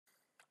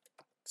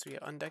So we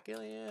get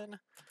undecillion.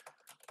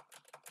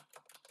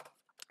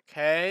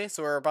 Okay,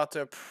 so we're about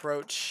to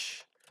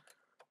approach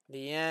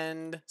the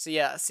end. So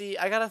yeah, see,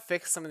 I gotta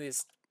fix some of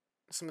this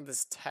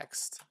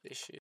text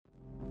issue.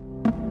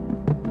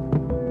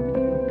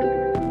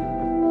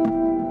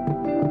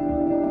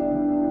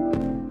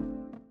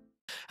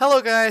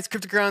 Hello guys,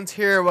 CryptoGrounds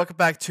here. Welcome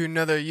back to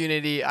another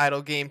Unity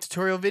idle game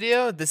tutorial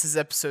video. This is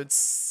episode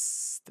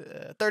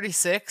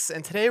 36,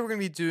 and today we're going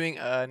to be doing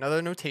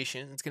another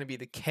notation. It's going to be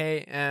the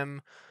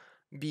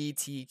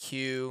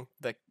KMBTQ,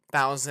 the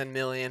thousand,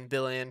 million,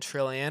 billion,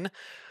 trillion.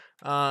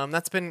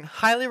 That's been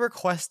highly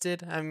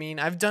requested. I mean,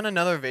 I've done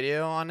another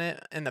video on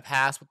it in the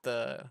past with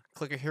the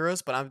clicker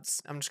heroes, but I'm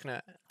just going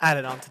to add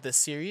it onto this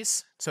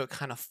series so it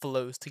kind of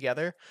flows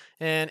together.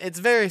 And it's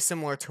very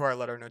similar to our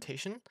letter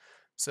notation.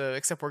 So,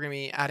 except we're going to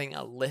be adding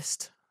a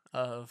list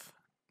of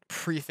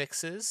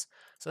prefixes.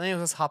 So anyways,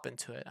 let's hop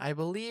into it. I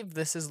believe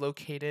this is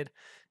located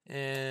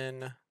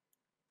in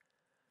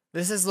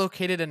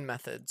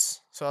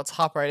methods. So let's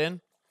hop right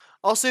in.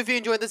 Also, if you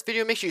enjoyed this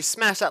video, make sure you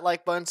smash that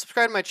like button,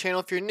 subscribe to my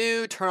channel if you're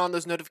new, turn on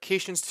those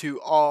notifications to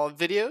all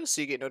videos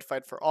so you get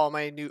notified for all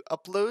my new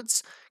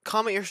uploads.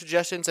 Comment your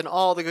suggestions and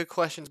all the good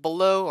questions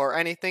below, or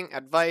anything,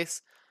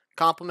 advice,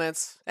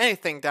 compliments,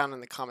 anything down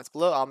in the comments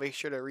below. I'll make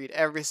sure to read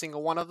every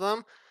single one of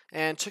them.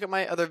 And check out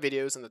my other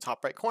videos in the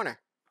top right corner.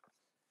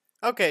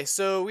 Okay,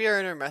 so we are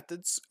in our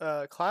methods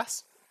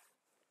class,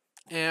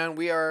 and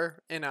we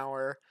are in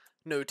our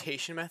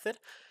notation method.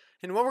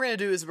 And what we're going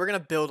to do is we're going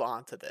to build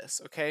onto this,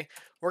 okay?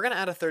 We're going to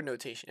add a third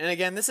notation. And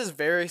again, this is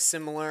very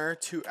similar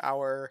to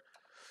our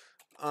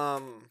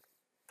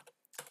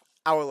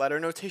letter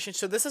notation.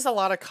 So this is a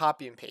lot of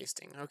copy and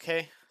pasting,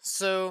 okay?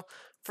 So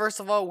first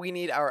of all, we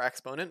need our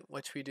exponent,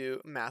 which we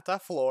do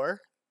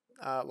math.floor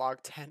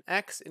log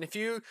 10x. And if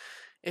you're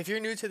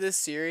new to this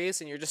series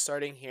and you're just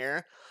starting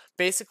here,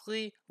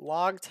 basically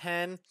log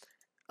 10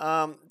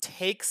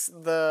 takes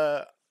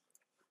the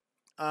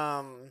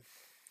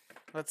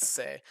let's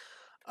say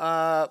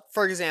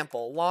for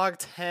example, log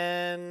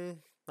 10,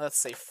 let's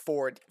say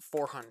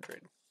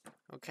 400.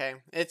 Okay,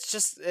 it's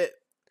just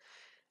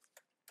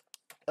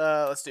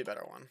let's do a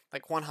better one,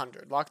 like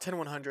 100. Log 10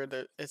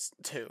 100, it's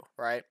 2,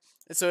 right?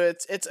 And so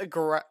it's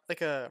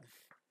like a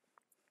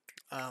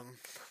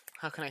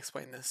how can I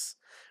explain this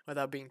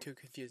without being too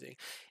confusing?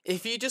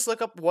 If you just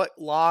look up what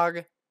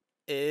log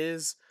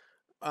is,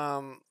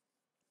 or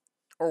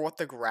what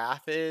the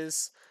graph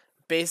is,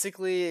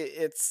 basically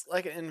it's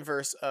like an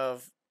inverse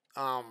of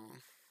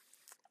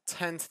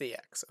 10 to the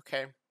x,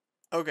 okay?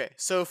 Okay,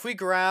 so if we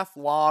graph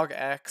log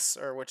x,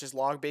 or which is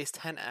log base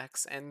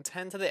 10x, and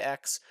 10 to the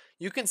x,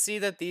 you can see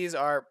that these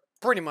are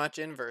pretty much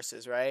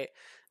inverses, right?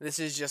 This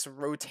is just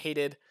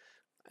rotated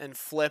and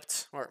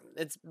flipped, or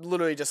it's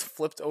literally just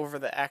flipped over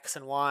the x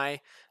and y.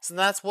 So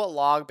that's what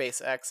log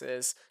base x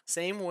is.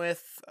 Same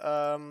with,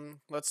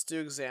 let's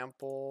do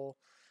example,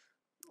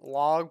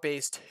 log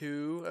base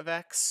 2 of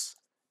x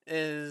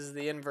is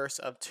the inverse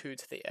of 2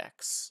 to the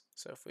x.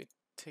 So if we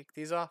take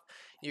these off,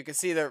 you can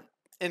see they're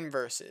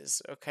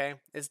inverses, okay?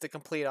 It's the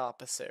complete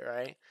opposite,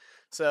 right?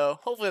 So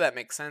hopefully that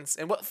makes sense.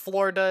 And what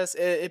floor does,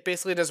 it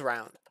basically does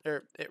round,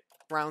 or it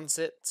rounds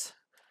it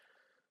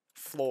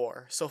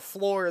floor. So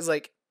floor is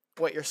like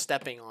what you're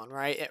stepping on,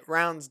 right? It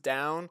rounds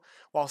down,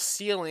 while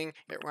ceiling,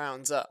 it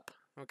rounds up,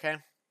 okay?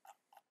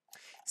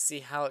 See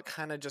how it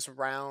kind of just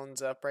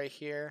rounds up right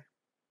here,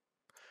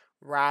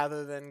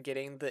 rather than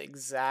getting the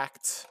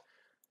exact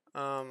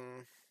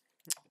 2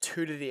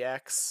 to the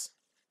x.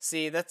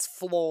 See, that's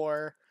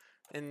floor,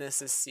 and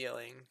this is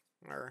ceiling,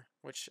 or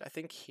which I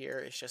think here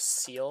is just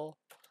seal.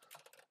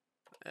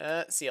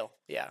 Seal,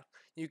 yeah.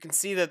 You can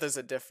see that there's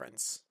a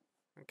difference,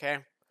 okay?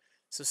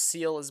 So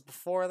seal is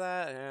before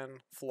that,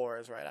 and floor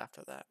is right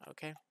after that,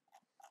 okay?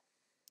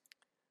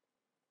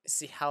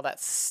 See how that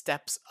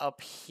steps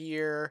up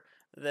here,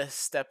 this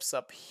steps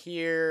up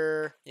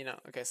here, you know,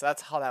 okay, so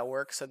that's how that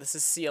works. So this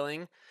is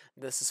ceiling,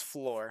 this is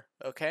floor,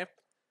 okay?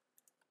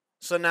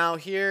 So now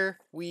here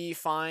we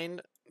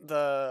find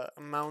the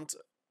amount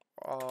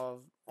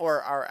of,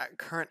 or our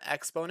current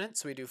exponent,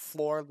 so we do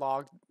floor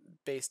log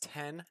base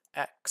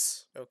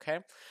 10x, okay?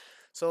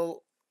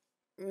 So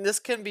this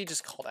can be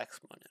just called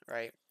exponent,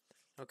 right?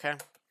 Okay.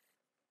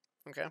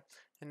 Okay.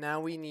 And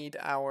now we need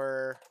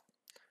our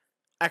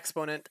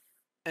exponent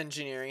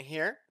engineering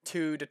here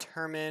to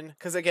determine,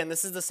 because again,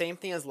 this is the same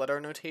thing as letter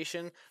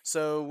notation.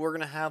 So we're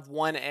going to have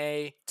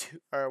 1a, 2,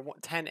 or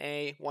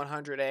 10a,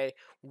 100a,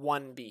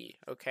 1b,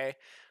 okay?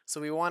 So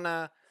we want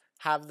to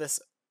have this,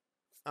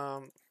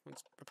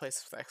 let's replace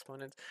this with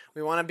exponents.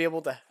 We want to be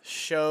able to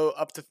show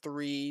up to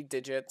 3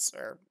 digits,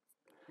 or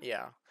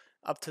yeah,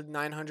 up to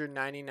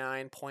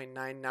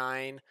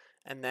 999.99,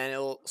 and then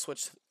it'll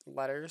switch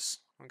letters,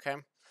 okay?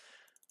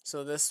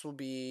 So this will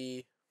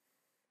be,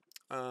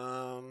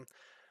 I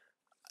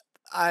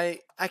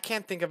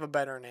can't think of a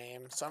better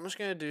name, so I'm just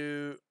going to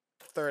do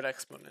third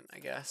exponent, I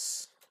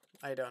guess.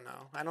 I don't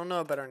know. I don't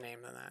know a better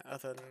name than that,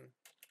 other than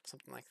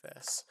something like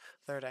this.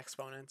 Third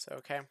exponents,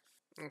 okay?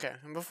 Okay,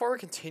 and before we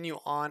continue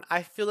on,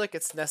 I feel like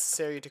it's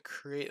necessary to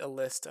create a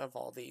list of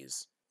all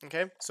these.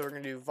 Okay, so we're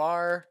going to do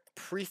var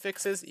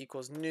prefixes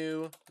equals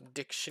new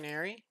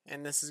dictionary,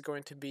 and this is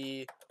going to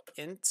be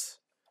int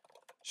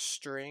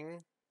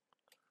string.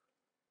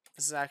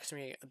 This is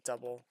actually a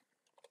double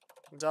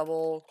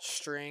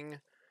string,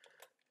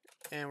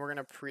 and we're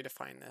going to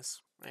predefine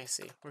this. I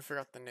see, we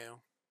forgot the new.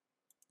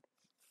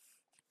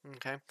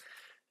 Okay,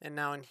 and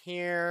now in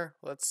here,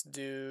 let's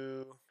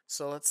do,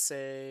 so let's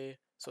say,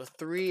 so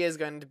 3 is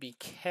going to be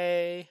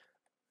k.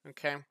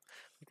 Okay,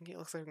 we can get,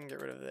 looks like we can get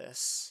rid of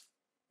this.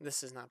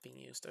 This is not being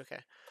used. Okay.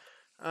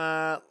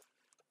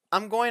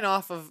 I'm going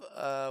off of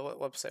what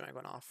website am I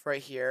going off?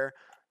 Right here.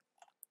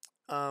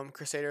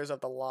 Crusaders of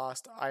the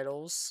Lost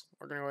Idols.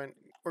 We're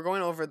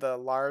going over the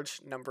large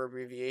number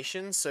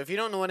abbreviations. So if you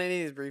don't know what any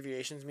of these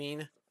abbreviations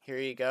mean, here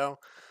you go.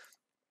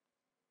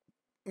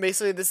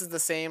 Basically, this is the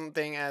same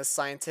thing as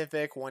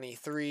scientific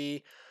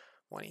 1E3,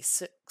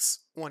 1E6,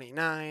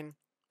 1E9,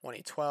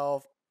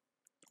 1E12,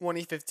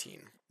 1E15.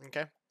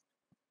 Okay.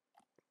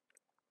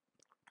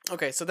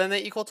 Okay, so then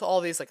they equal to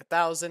all these like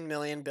 1,000,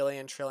 million,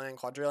 billion, trillion,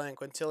 quadrillion,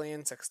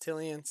 quintillion,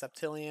 sextillion,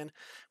 septillion,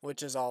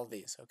 which is all of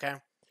these, okay?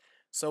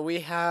 So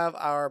we have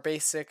our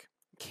basic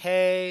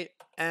K,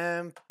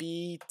 M,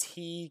 B,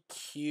 T,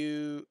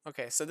 Q.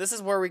 Okay, so this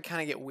is where we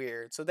kind of get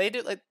weird. So they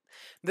do like,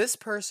 this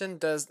person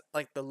does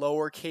like the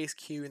lowercase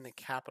q and the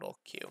capital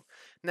Q.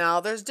 Now,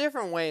 there's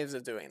different ways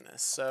of doing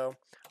this. So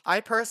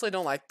I personally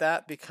don't like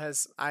that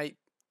because I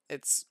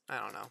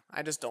don't know.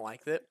 I just don't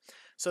like it.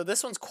 So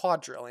this one's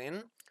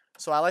quadrillion.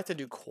 So I like to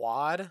do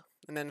quad,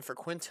 and then for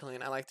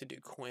quintillion, I like to do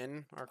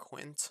quin or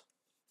quint.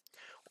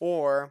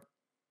 Or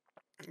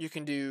you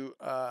can do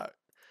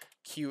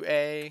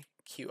QA,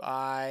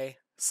 QI,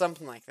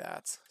 something like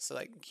that. So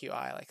like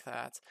QI like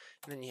that,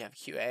 and then you have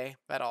QA.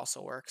 That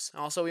also works.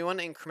 Also, we want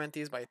to increment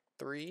these by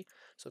 3.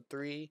 So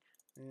 3,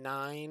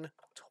 9,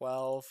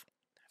 12,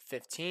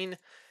 15.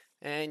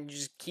 And you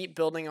just keep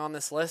building on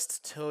this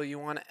list till you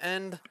want to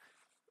end,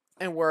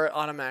 and where it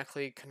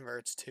automatically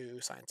converts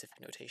to scientific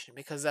notation,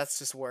 because that's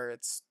just where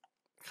it's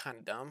kind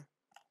of dumb.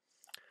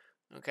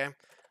 Okay,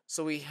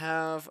 so we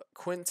have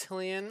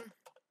quintillion,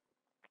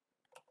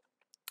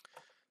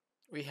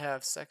 we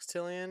have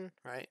sextillion,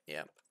 right?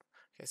 Yep.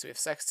 Okay, so we have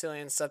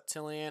sextillion,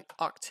 septillion,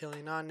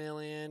 octillion,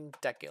 nonillion,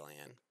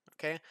 decillion.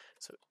 Okay,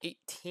 so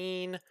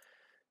 18,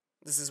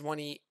 this is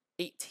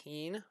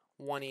 1E18,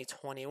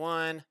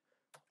 1E21,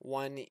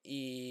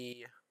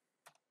 1E,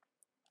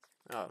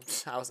 oh,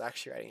 I was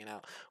actually writing it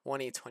out,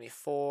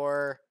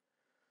 1E24,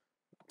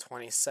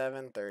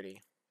 27,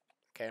 30.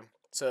 Okay,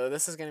 so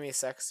this is going to be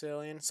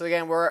sextillion. So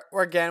again,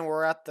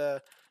 we're at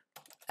the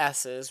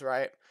S's,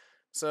 right?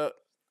 So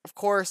of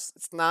course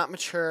it's not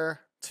mature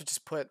to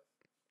just put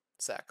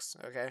sex.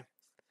 Okay,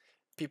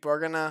 people are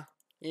gonna,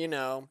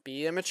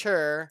 be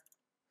immature.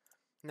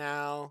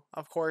 Now,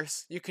 of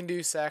course, you can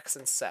do sex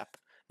and sep.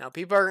 Now,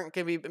 people aren't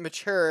gonna be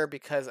mature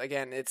because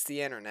again, it's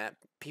the internet.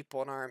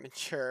 People aren't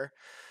mature.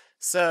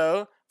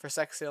 So for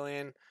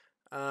sextillion,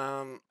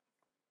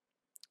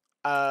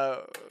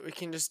 we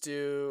can just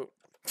do.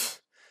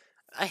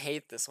 I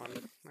hate this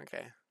one.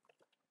 Okay.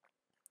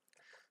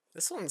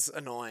 This one's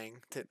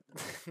annoying.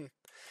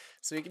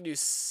 So you can do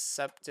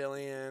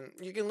septillion.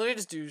 You can literally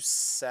just do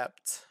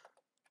sept.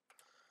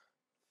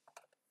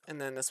 And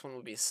then this one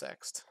will be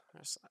sext.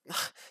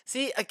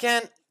 See,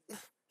 again,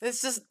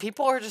 it's just,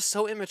 people are just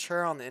so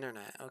immature on the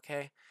internet,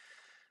 okay?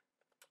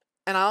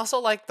 And I also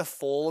like the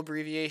full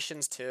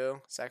abbreviations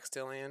too.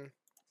 Sextillion,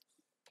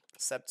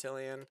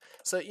 septillion.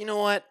 So you know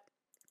what?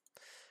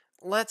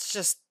 Let's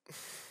just...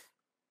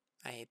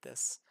 I hate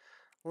this.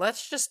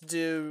 Let's just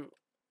do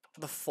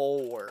the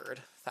full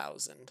word,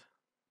 1,000.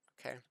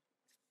 Okay.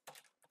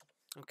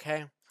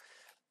 Okay.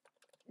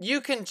 You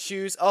can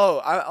choose.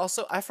 Oh,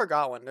 I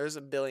forgot one. There's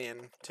a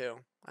billion too.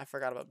 I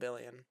forgot about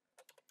billion.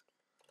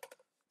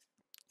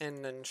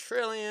 And then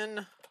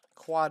trillion,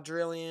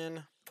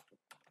 quadrillion,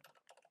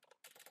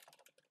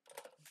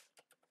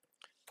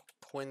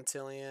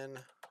 quintillion.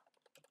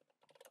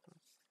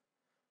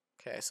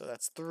 Okay, so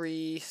that's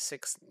 3,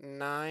 6,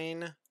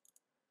 9,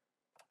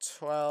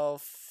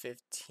 12,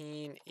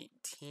 15,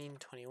 18,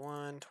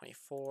 21,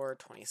 24,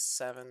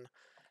 27,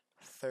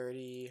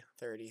 30,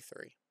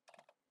 33.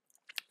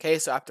 Okay,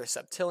 so after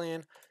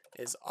septillion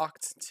is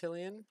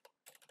octillion.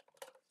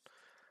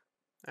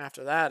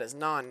 After that is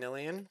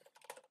nonillion,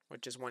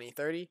 which is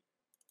 1E30.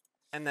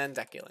 And then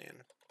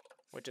decillion,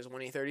 which is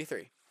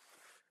 1E33.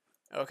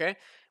 Okay,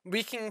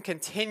 we can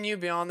continue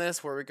beyond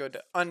this where we go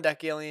to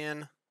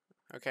undecillion.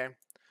 Okay,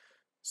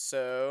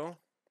 so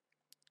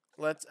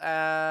let's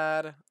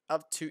add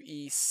up to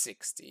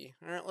E60.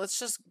 All right, let's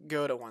just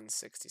go to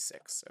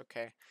 166.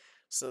 Okay,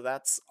 so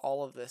that's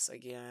all of this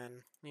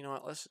again. You know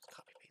what? Let's just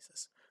copy paste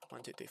this.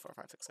 1, 2, 3, 4,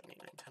 5, 6, 7, 8,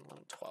 9, 10,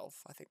 11, 12.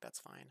 I think that's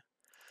fine.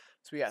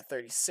 So we got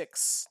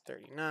 36,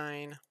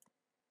 39,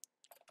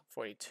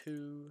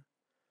 42,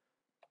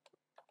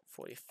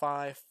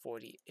 45,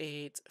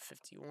 48,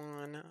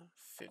 51,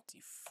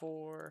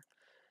 54,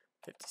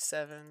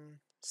 57,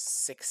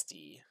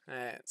 60.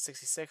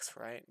 66,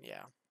 right?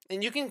 Yeah.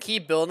 And you can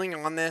keep building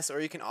on this, or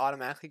you can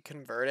automatically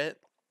convert it.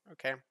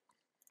 Okay.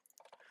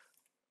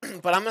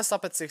 But I'm going to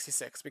stop at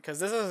 66 because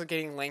this is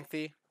getting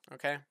lengthy,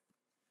 okay?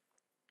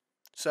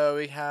 So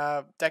we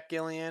have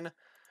decillion,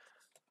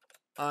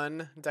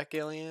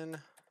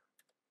 undecillion,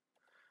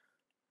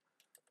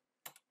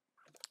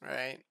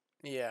 right?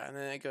 Yeah, and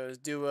then it goes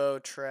duo,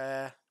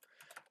 duo,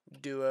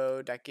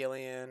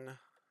 decillion,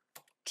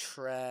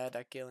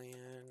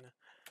 decillion,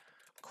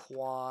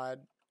 quad,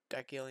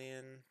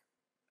 decillion.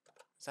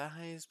 Is that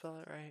how you spell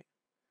it right?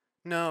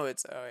 No,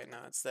 it's, oh wait, no,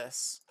 it's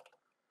this.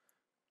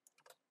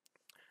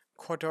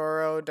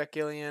 Quadro,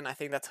 decillion, I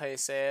think that's how you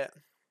say it.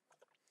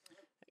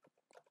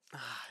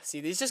 See,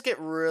 these just get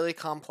really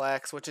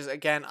complex, which is,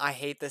 again, I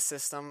hate this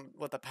system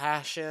with a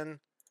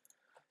passion.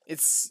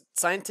 It's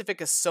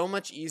scientific is so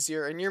much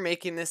easier, and you're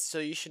making this, so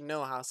you should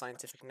know how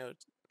scientific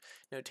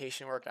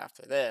notation work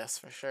after this,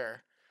 for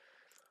sure.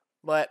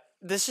 But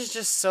this is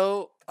just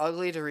so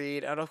ugly to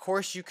read, and of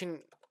course you can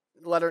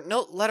regular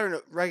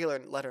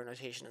letter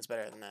notation is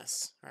better than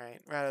this, right?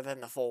 Rather than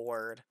the full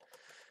word.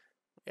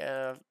 We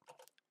have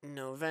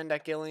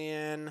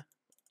novendecillion,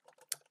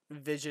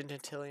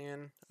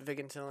 vigintillion.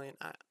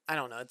 I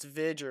don't know. It's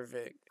vig or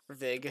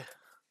vig.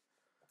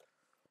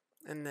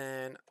 And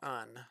then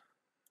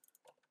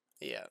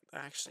Yeah,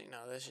 actually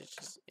no. This is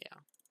just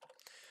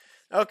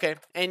Okay,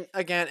 and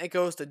again it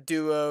goes to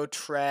duo,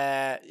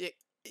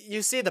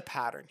 You see the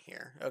pattern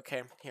here.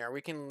 Okay, here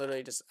we can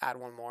literally just add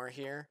one more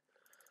here,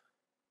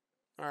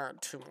 or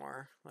two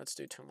more. Let's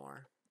do two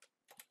more.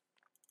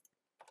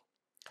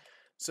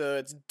 So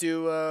it's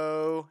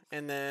duo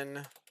and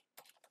then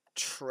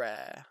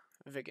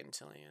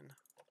vigintillion.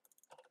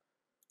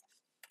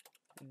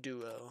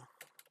 Duo.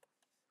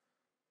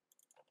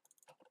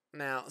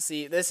 Now,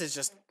 see, this is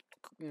just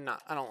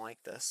not, I don't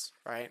like this,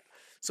 right?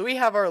 So we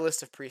have our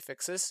list of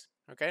prefixes,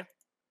 okay?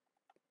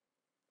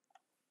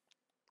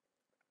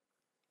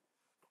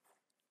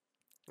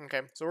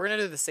 Okay, so we're going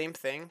to do the same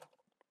thing.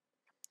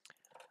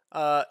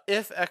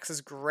 If x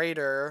is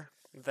greater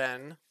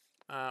than,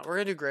 we're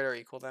going to do greater or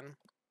equal then.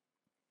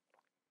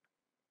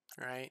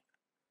 Right?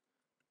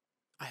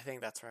 I think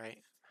that's right.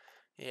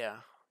 Yeah.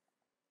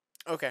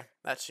 Okay,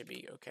 that should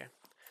be okay.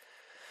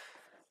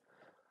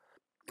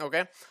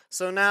 Okay,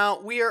 so now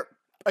we're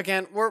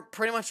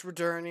pretty much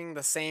returning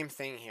the same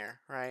thing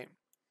here, right?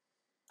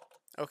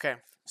 Okay,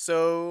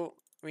 so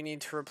we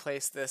need to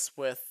replace this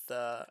with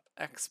the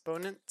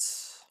exponent,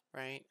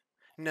 right?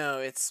 No,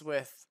 it's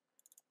with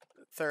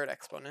third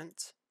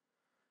exponent.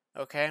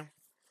 Okay,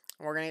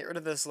 we're going to get rid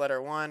of this letter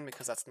 1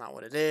 because that's not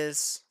what it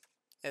is.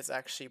 It's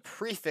actually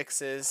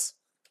prefixes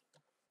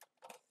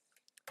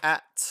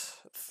at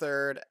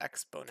third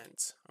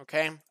exponent.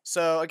 Okay,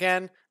 so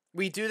again,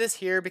 we do this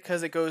here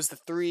because it goes to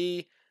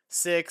 3,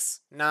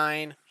 6,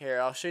 9. Here,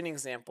 I'll show you an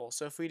example.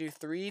 So if we do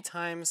 3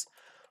 times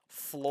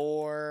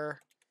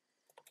floor,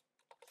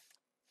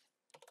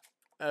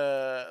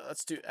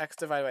 let's do x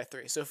divided by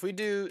 3. So if we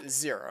do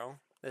 0,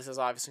 this is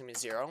obviously going to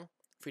be 0.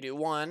 If we do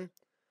 1,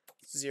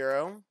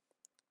 0,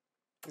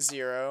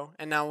 0,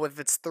 and now if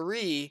it's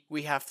 3,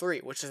 we have 3,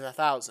 which is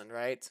 1,000,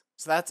 right?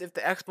 So that's if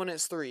the exponent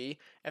is 3.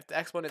 If the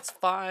exponent is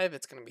 5,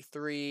 it's going to be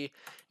 3.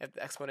 If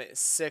the exponent is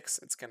 6,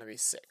 it's going to be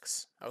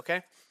 6.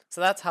 Okay?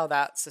 So that's how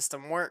that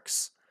system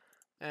works.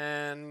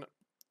 And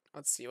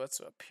let's see what's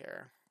up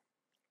here.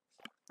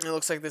 It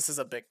looks like this is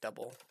a big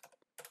double,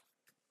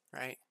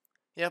 right?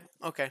 Yep,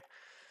 okay.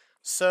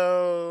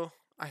 So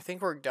I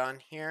think we're done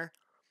here.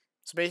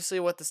 So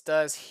basically what this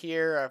does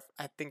here,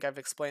 I think I've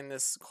explained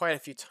this quite a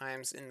few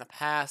times in the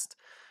past,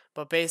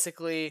 but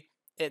basically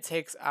it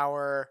takes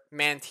our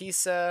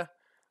mantissa,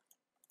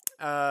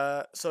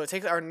 so it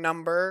takes our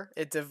number,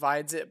 it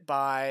divides it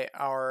by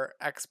our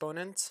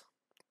exponent,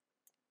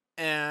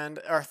 and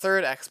our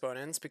third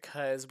exponents,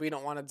 because we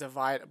don't want to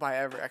divide by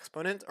every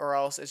exponent, or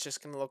else it's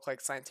just going to look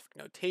like scientific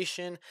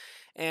notation,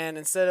 and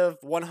instead of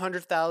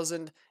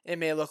 100,000, it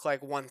may look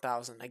like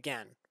 1,000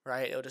 again,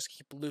 right? It'll just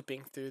keep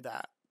looping through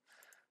that.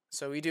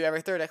 So we do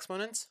every third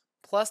exponent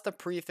plus the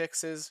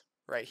prefixes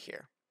right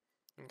here,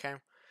 okay?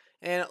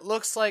 And it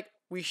looks like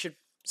we should,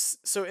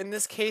 so in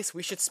this case,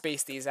 we should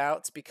space these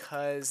out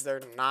because they're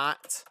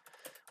not,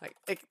 like,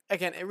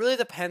 again, it really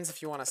depends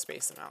if you want to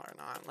space them out or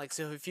not. Like,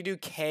 so if you do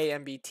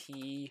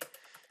KMBT,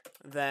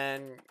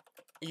 then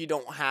you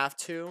don't have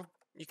to.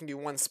 You can do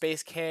one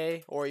space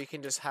K, or you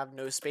can just have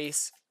no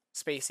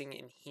spacing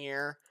in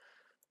here,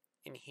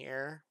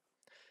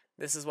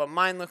 This is what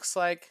mine looks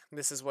like.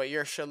 This is what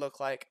yours should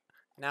look like.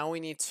 Now we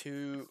need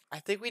to, I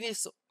think we need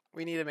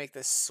to make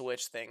this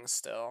switch thing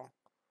still,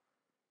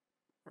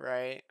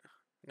 right?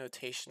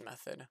 Notation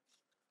method.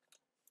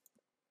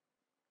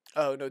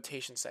 Oh,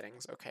 notation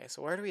settings. Okay,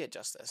 so where do we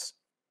adjust this?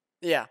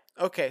 Yeah,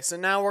 okay, so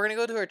now we're going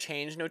to go to our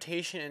change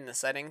notation in the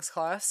settings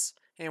class,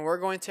 and we're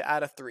going to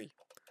add a 3.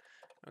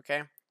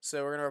 Okay,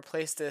 so we're going to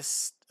replace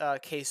this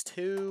case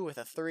 2 with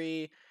a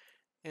 3,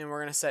 and we're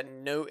going to set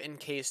note in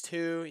case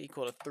 2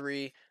 equal to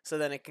 3, so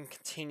then it can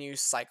continue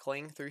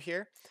cycling through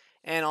here.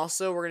 And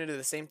also, we're going to do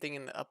the same thing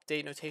in the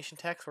update notation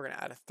text. We're going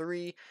to add a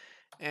 3,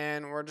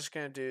 and we're just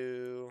going to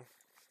do,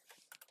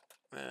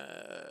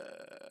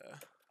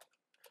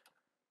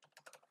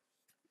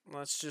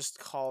 let's just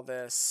call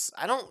this,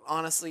 I don't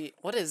honestly,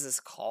 what is this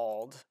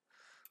called?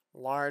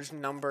 Large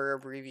number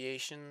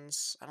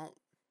abbreviations. I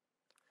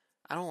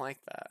don't like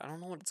that. I don't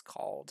know what it's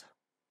called.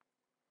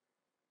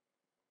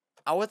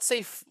 I would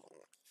say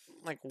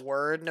like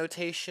word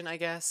notation, I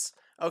guess.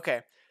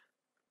 Okay.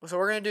 So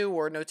we're going to do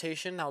word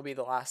notation. That'll be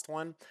the last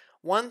one.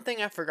 One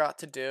thing I forgot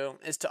to do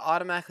is to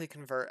automatically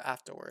convert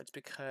afterwards,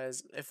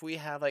 because if we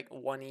have like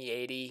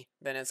 1E80,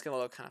 then it's going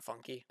to look kind of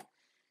funky.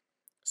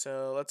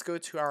 So let's go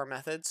to our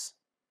methods.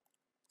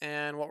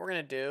 And what we're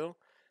going to do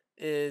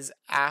is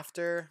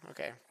after,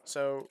 okay,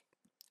 so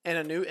in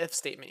a new if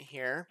statement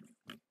here.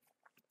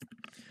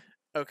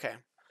 Okay,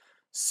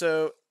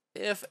 so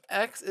if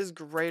x is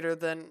greater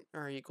than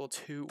or equal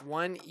to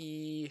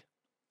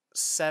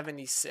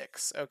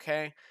 1E76,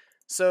 okay?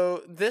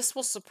 So this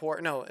will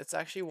support, no, it's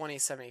actually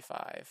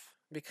 1E75,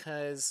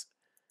 because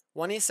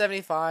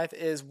 1E75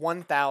 is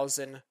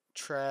 1000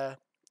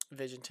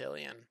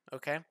 trevigintillion,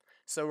 okay?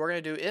 So we're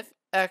going to do if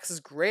x is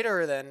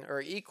greater than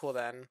or equal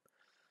than,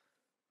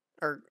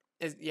 or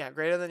is, yeah,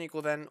 greater than or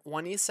equal than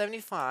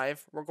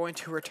 1E75, we're going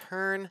to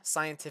return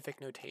scientific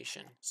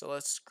notation. So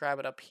let's grab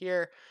it up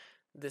here.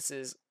 This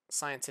is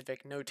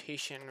scientific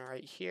notation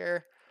right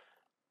here.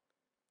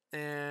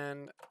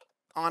 And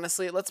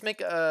honestly, let's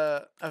make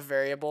a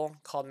variable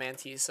called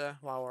mantissa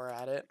while we're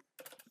at it.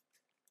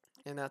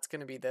 And that's going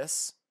to be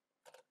this.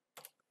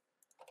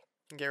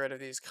 Get rid of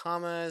these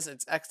commas.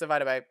 It's x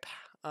divided by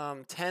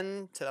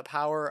 10 to the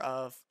power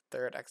of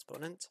third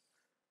exponent.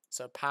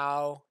 So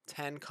pow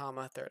 10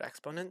 comma third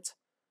exponent.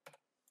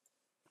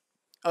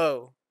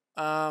 Oh,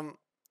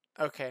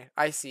 okay,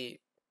 I see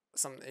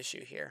some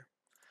issue here.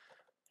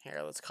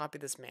 Here, let's copy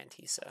this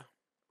mantissa.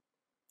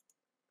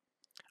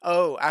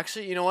 Oh,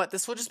 actually, you know what?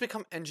 This will just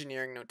become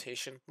engineering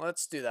notation.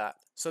 Let's do that.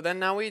 So then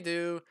now we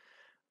do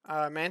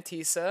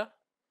mantissa,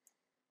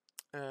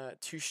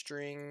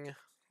 toString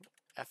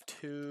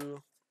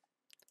f2,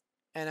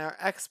 and our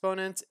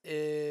exponent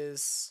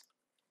is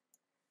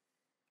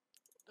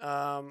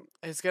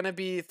it's gonna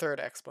be third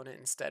exponent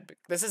instead.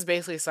 This is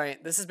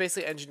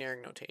basically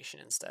engineering notation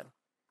instead.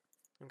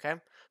 Okay,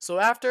 so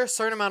after a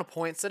certain amount of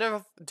points, instead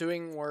of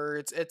doing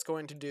words, it's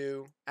going to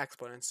do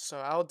exponents. So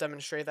I'll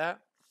demonstrate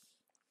that.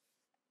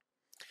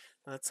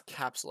 Let's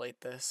encapsulate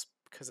this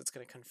because it's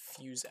going to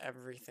confuse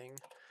everything.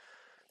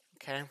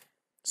 Okay,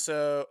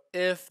 so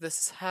if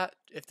this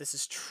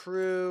is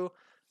true,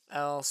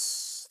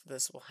 else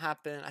this will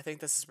happen. I think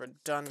this is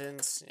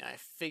redundant. Yeah, I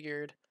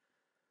figured.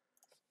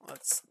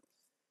 Let's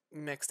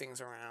mix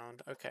things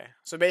around. Okay,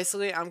 so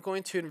basically I'm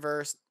going to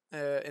invert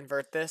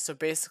this. So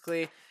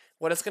basically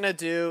what it's going to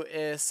do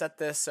is set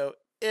this so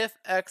if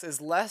x is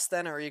less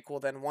than or equal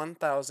than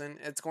 1000,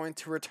 it's going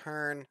to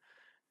return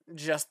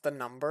just the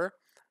number.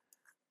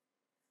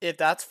 If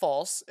that's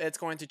false, it's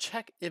going to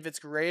check if it's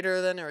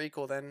greater than or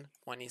equal than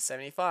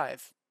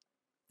 1E75.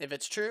 If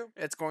it's true,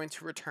 it's going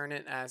to return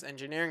it as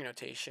engineering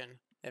notation.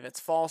 If it's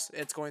false,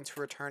 it's going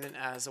to return it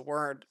as a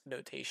word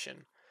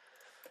notation.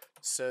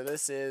 So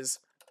this is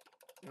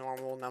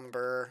normal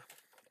number.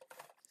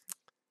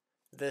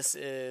 This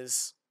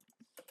is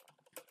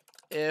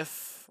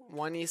if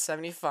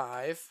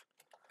 1E75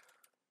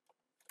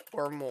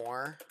 or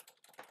more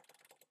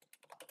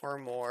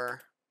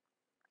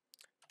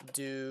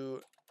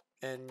do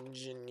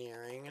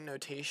engineering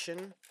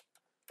notation,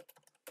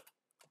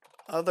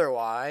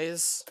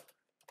 otherwise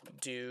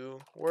do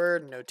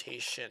word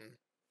notation.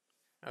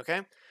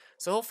 Okay,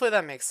 so hopefully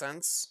that makes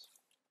sense.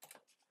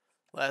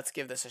 Let's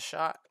give this a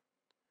shot.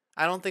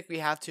 I don't think we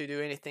have to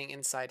do anything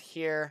inside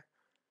here.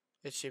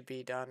 It should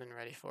be done and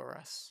ready for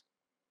us.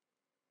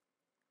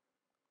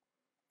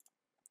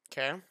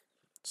 Okay,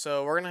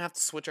 so we're gonna have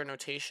to switch our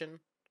notation.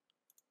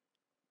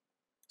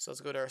 So let's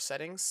go to our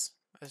settings.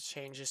 Let's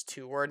change this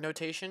to word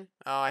notation.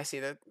 Oh, I see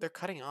that they're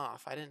cutting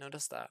off. I didn't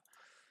notice that.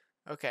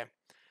 Okay.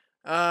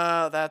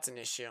 That's an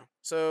issue.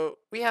 So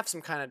we have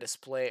some kind of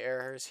display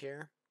errors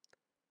here.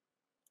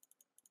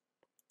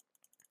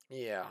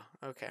 Yeah,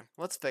 okay.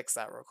 Let's fix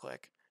that real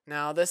quick.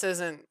 Now, this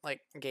isn't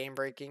like game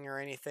breaking or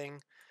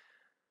anything,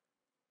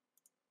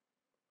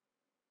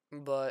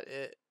 but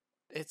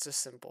it's a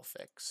simple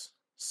fix.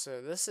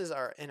 So this is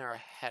in our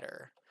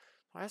header.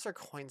 Why is our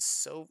coin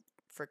so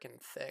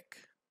freaking thick?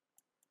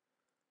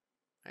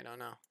 I don't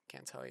know.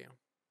 Can't tell you.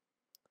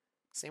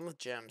 Same with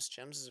gems.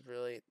 Gems is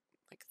really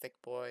like thick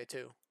boy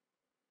too.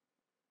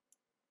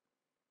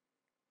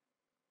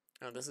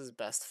 Oh, this is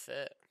best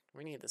fit.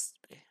 We need this to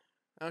be.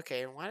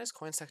 Okay, why does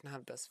CoinStack not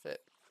have best fit?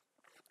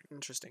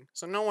 Interesting.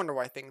 So no wonder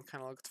why things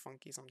kind of look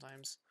funky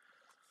sometimes.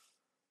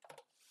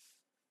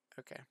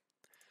 Okay.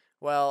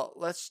 Well,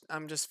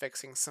 I'm just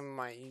fixing some of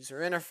my user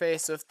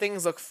interface. So if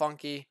things look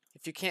funky,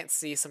 if you can't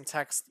see some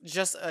text,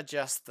 just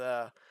adjust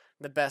the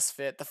best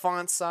fit, the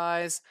font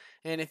size,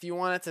 and if you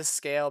want it to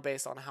scale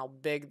based on how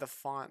big the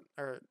font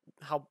or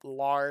how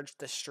large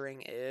the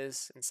string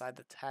is inside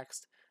the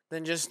text,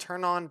 then just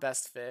turn on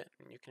best fit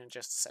and you can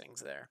adjust the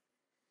settings there.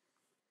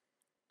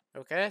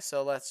 Okay,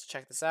 so let's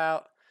check this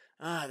out.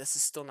 This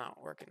is still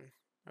not working.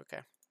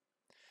 Okay.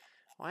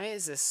 Why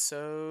is this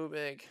so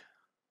big?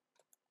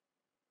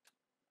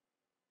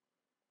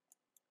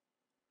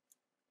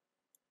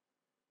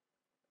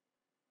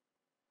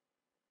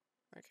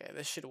 Okay,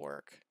 this should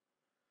work.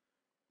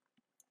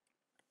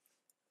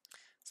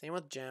 Same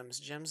with gems.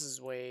 Gems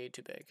is way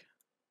too big.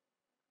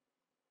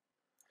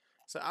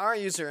 So our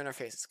user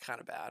interface is kind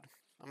of bad.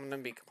 I'm going to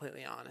be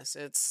completely honest.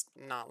 It's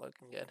not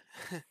looking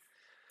good.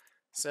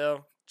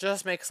 So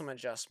just make some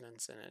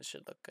adjustments and it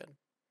should look good.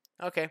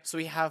 Okay, so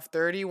we have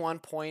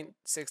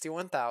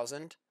 31.61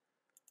 thousand.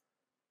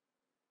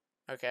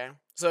 Okay,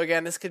 so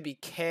again, this could be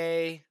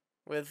K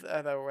with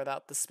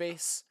without the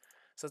space.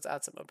 So let's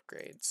add some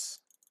upgrades.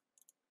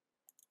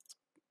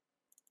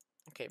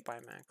 Okay,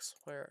 Bimax.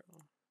 Where?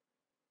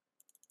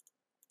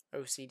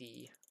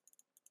 OCD.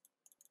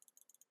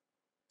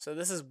 So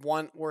this is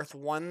worth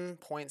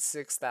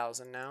 1.6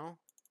 thousand now.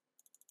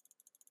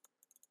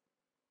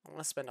 I'm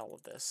gonna spend all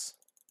of this.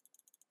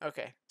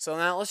 Okay, so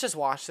now let's just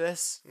watch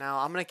this. Now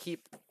I'm gonna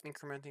keep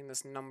incrementing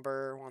this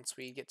number once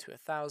we get to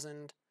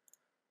 1,000.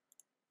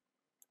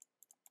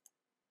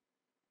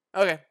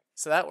 Okay,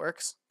 so that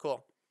works.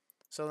 Cool.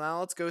 So now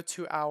let's go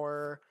to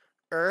our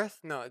Earth.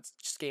 No, it's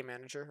just Game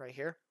Manager right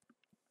here.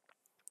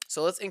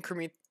 So let's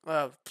increment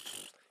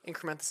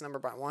this number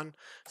by 1.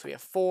 So we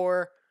have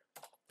 4,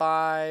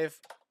 5,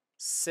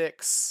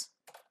 6,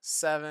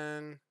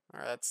 7. All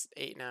right, that's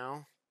 8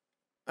 now.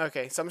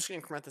 Okay, so I'm just gonna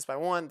increment this by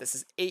 1. This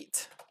is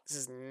 8. This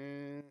is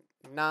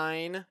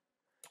 9,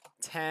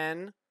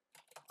 10,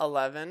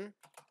 11,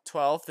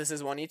 12. This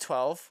is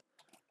 1E12.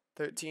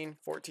 13,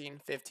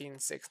 14, 15,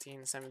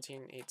 16,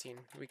 17, 18.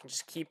 We can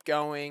just keep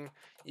going.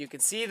 You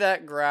can see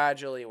that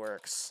gradually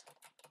works.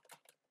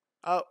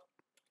 Oh,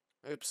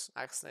 oops,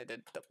 accidentally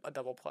did a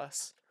double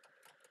plus.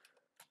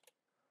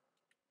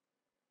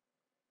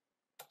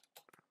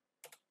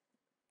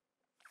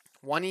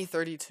 One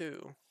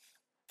E32,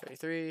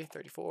 33,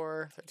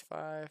 34,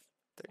 35,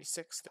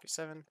 36,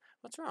 37.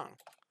 What's wrong?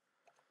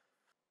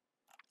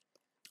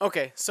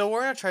 Okay, so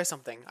we're gonna try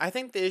something. I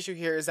think the issue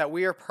here is that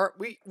we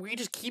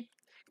just keep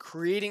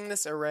creating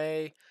this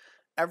array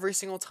every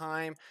single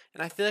time,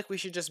 and I feel like we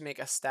should just make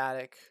a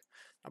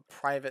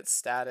private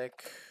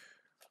static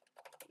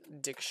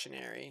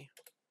dictionary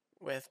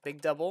with big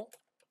double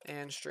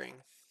and string.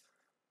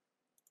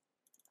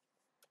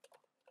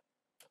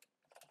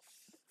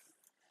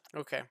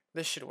 Okay,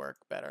 this should work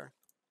better.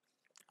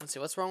 Let's see,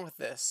 what's wrong with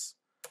this?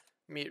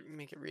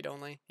 Make it read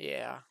only?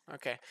 Yeah,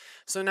 okay.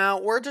 So now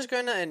we're just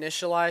going to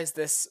initialize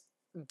this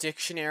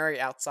dictionary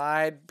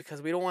outside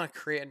because we don't want to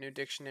create a new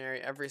dictionary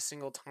every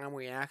single time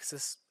we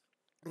access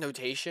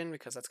notation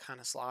because that's kind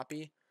of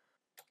sloppy.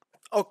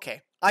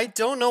 Okay, I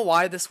don't know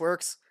why this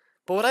works,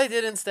 but what I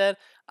did instead,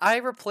 I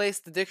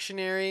replaced the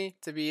dictionary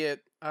to be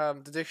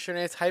the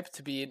dictionary type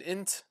to be an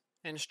int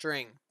and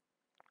string.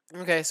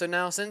 Okay, so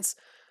now since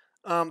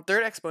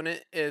third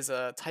exponent is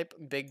a type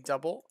big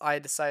double, I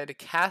decided to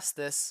cast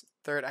this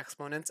third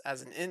exponent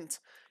as an int,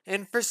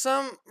 and for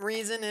some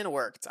reason it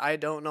worked. I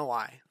don't know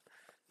why.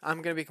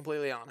 I'm gonna be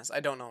completely honest. I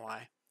don't know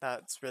why.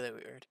 That's really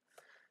weird.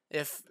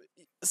 If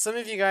some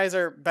of you guys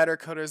are better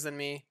coders than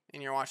me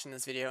and you're watching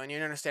this video and you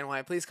don't understand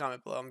why, please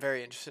comment below. I'm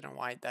very interested in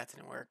why that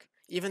didn't work.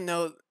 Even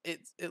though it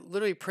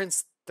literally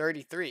prints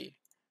 33,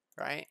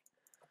 right?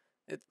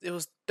 It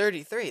was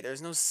 33.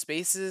 There's no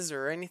spaces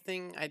or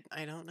anything.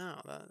 I don't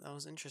know. That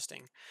was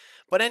interesting.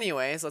 But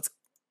anyways, let's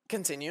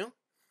continue.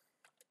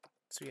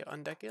 So we got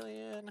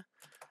undecillion.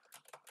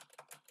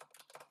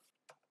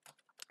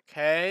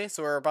 Okay,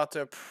 so we're about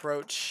to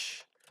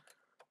approach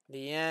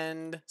the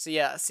end. So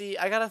yeah, see,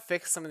 I gotta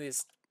fix some of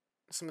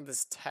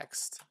this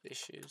text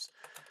issues.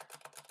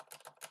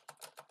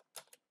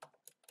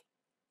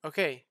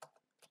 Okay.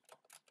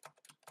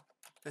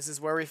 This is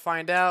where we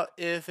find out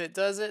if it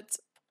does it.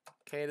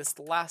 Okay, this is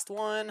the last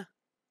one.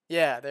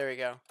 Yeah, there we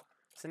go.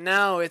 So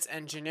now it's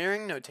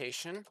engineering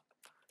notation.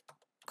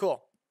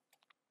 Cool.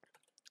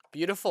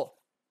 Beautiful.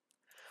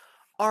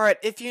 Alright,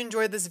 if you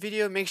enjoyed this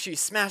video, make sure you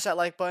smash that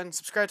like button,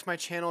 subscribe to my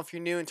channel if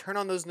you're new, and turn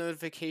on those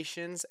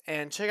notifications,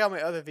 and check out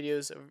my other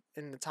videos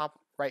in the top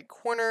right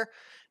corner.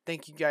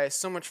 Thank you guys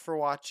so much for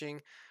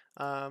watching.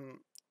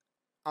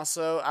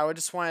 Also, I would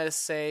just wanted to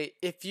say,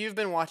 if you've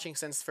been watching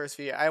since the first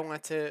video, I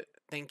want to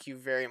thank you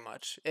very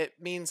much. It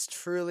means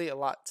truly a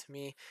lot to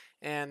me,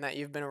 and that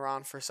you've been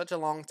around for such a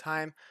long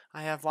time.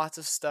 I have lots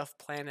of stuff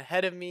planned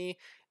ahead of me,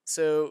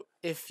 so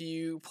if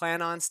you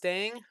plan on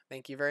staying,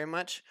 thank you very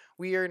much.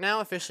 We are now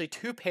officially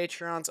 2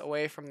 Patreons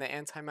away from the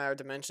Antimatter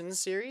Dimensions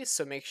series,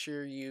 so make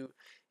sure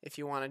if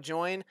you want to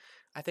join.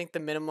 I think the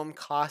minimum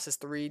cost is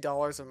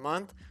 $3 a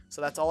month,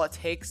 so that's all it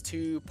takes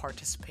to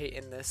participate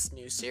in this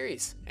new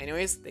series.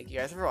 Anyways, thank you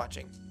guys for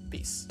watching.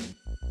 Peace.